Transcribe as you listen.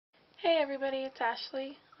Hey everybody, it's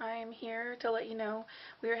Ashley. I'm here to let you know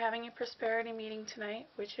we are having a prosperity meeting tonight,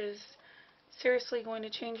 which is seriously going to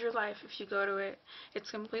change your life if you go to it.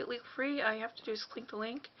 It's completely free. All you have to do is click the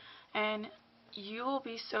link, and you will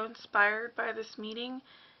be so inspired by this meeting.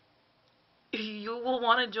 You will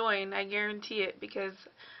want to join, I guarantee it, because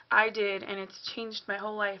I did, and it's changed my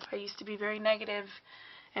whole life. I used to be very negative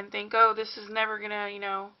and think, oh, this is never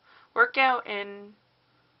gonna, work out, and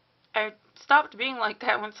I stopped being like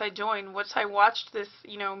that once I joined. Once I watched this,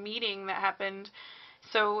 meeting that happened.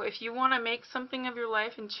 So if you want to make something of your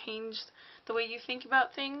life and change the way you think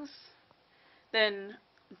about things, then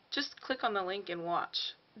just click on the link and watch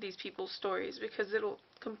these people's stories, because it'll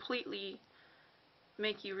completely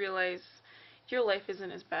make you realize your life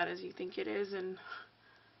isn't as bad as you think it is, and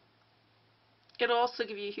it'll also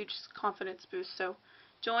give you a huge confidence boost. So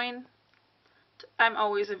join. I'm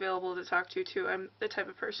always available to talk to too. I'm the type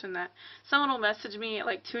of person that someone will message me at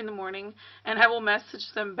like 2 in the morning, and I will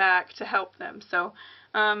message them back to help them. So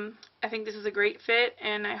I think this is a great fit,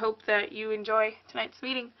 and I hope that you enjoy tonight's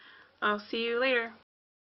meeting. I'll see you later.